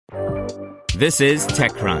This is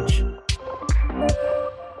TechCrunch.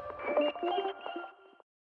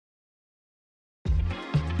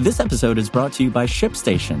 This episode is brought to you by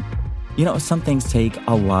ShipStation. You know, some things take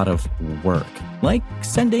a lot of work, like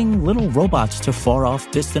sending little robots to far-off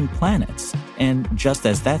distant planets. And just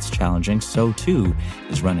as that's challenging, so too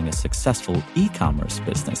is running a successful e-commerce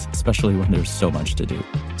business, especially when there's so much to do.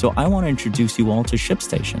 So I want to introduce you all to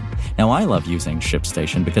ShipStation. Now, I love using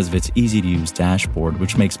ShipStation because of its easy-to-use dashboard,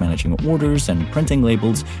 which makes managing orders and printing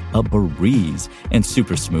labels a breeze and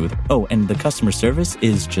super smooth. Oh, and the customer service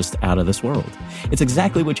is just out of this world. It's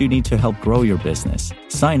exactly what you need to help grow your business.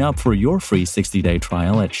 Sign up for your free 60-day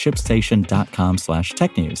trial at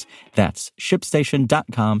shipstation.com/technews. That's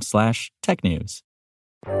shipstation.com/technews.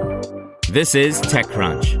 This is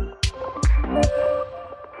TechCrunch.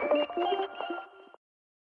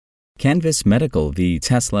 Canvas Medical, the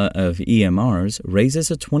Tesla of EMRs,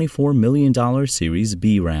 raises a $24 million Series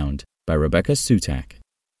B round by Rebecca Sutak.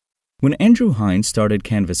 When Andrew Hines started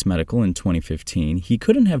Canvas Medical in 2015, he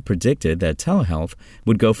couldn't have predicted that telehealth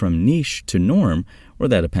would go from niche to norm, or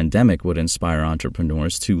that a pandemic would inspire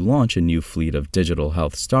entrepreneurs to launch a new fleet of digital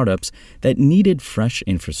health startups that needed fresh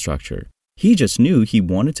infrastructure. He just knew he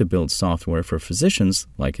wanted to build software for physicians,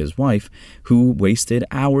 like his wife, who wasted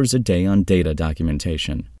hours a day on data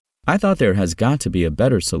documentation. "I thought there has got to be a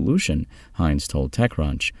better solution," Hines told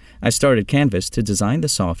TechCrunch. "I started Canvas to design the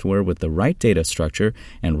software with the right data structure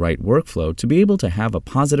and right workflow to be able to have a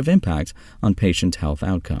positive impact on patient health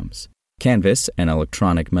outcomes." Canvas, an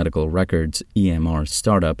electronic medical records EMR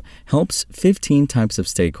startup, helps 15 types of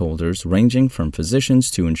stakeholders ranging from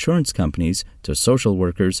physicians to insurance companies to social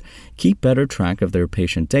workers keep better track of their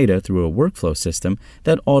patient data through a workflow system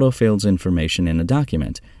that autofills information in a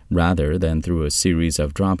document, rather than through a series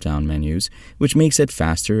of drop-down menus, which makes it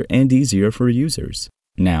faster and easier for users.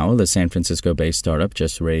 Now, the San Francisco-based startup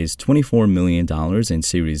just raised $24 million in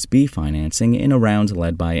Series B financing in a round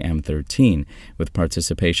led by M13, with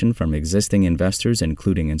participation from existing investors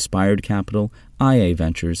including Inspired Capital, IA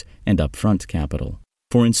Ventures, and Upfront Capital.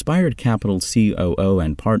 For Inspired Capital COO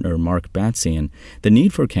and partner Mark Batsian, the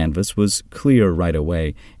need for Canvas was clear right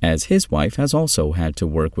away, as his wife has also had to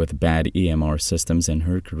work with bad EMR systems in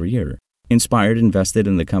her career. Inspired invested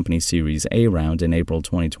in the company's Series A round in April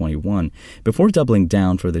 2021 before doubling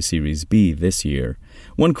down for the Series B this year.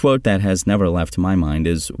 One quote that has never left my mind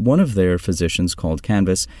is one of their physicians called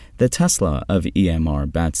Canvas the Tesla of EMR,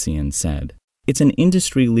 Batsian said. "It's an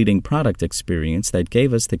industry-leading product experience that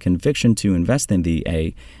gave us the conviction to invest in the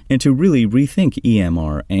A and to really rethink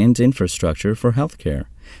EMR and infrastructure for healthcare."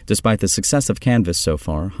 Despite the success of Canvas so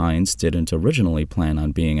far, Hines didn't originally plan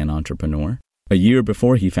on being an entrepreneur. A year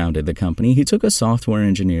before he founded the company, he took a software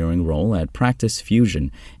engineering role at Practice Fusion,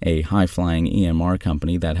 a high-flying EMR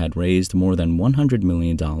company that had raised more than $100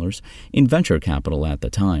 million in venture capital at the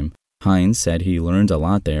time. Hines said he learned a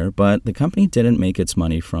lot there, but the company didn't make its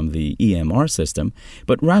money from the EMR system,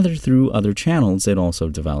 but rather through other channels it also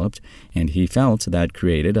developed, and he felt that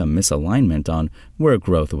created a misalignment on where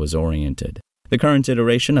growth was oriented. The current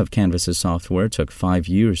iteration of Canvas's software took 5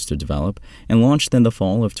 years to develop and launched in the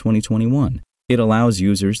fall of 2021. It allows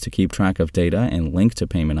users to keep track of data and link to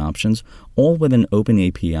payment options, all with an open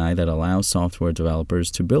API that allows software developers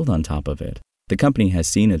to build on top of it. The company has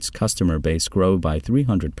seen its customer base grow by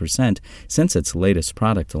 300% since its latest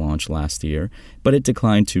product launch last year, but it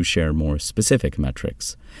declined to share more specific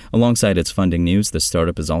metrics. Alongside its funding news, the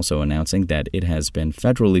startup is also announcing that it has been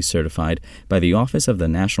federally certified by the Office of the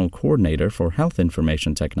National Coordinator for Health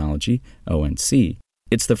Information Technology, ONC.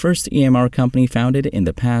 It's the first EMR company founded in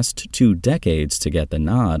the past 2 decades to get the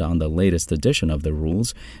nod on the latest edition of the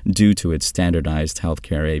rules due to its standardized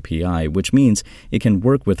healthcare API, which means it can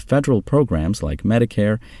work with federal programs like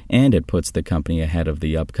Medicare, and it puts the company ahead of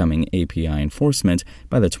the upcoming API enforcement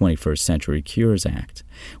by the 21st Century Cures Act.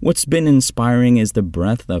 "What's been inspiring is the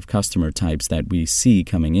breadth of customer types that we see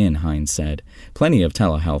coming in," Hines said. "Plenty of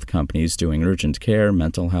telehealth companies doing urgent care,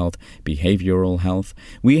 mental health, behavioral health.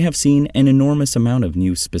 We have seen an enormous amount of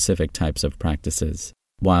new specific types of practices."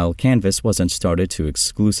 While Canvas wasn't started to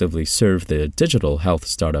exclusively serve the digital health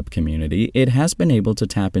startup community, it has been able to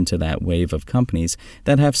tap into that wave of companies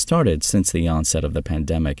that have started since the onset of the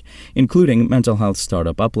pandemic, including mental health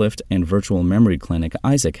startup Uplift and virtual memory clinic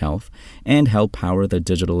Isaac Health, and help power the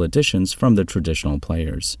digital additions from the traditional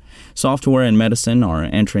players. "Software and medicine are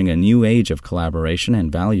entering a new age of collaboration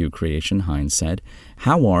and value creation," Hines said.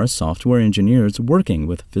 "How are software engineers working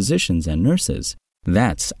with physicians and nurses?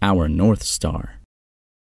 That's our North Star."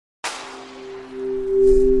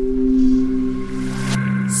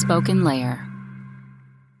 Spoken Layer.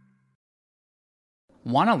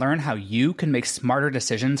 Want to learn how you can make smarter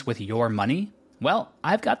decisions with your money? Well,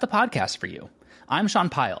 I've got the podcast for you. I'm Sean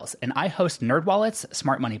Piles, and I host NerdWallet's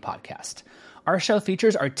Smart Money Podcast. Our show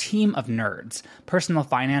features our team of nerds, personal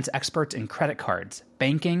finance experts in credit cards,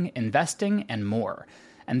 banking, investing, and more.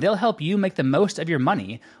 And they'll help you make the most of your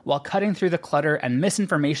money while cutting through the clutter and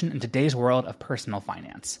misinformation in today's world of personal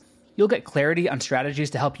finance. You'll get clarity on strategies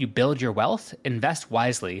to help you build your wealth, invest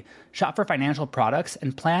wisely, shop for financial products,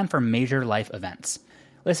 and plan for major life events.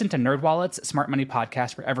 Listen to NerdWallet's Smart Money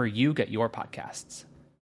Podcast wherever you get your podcasts.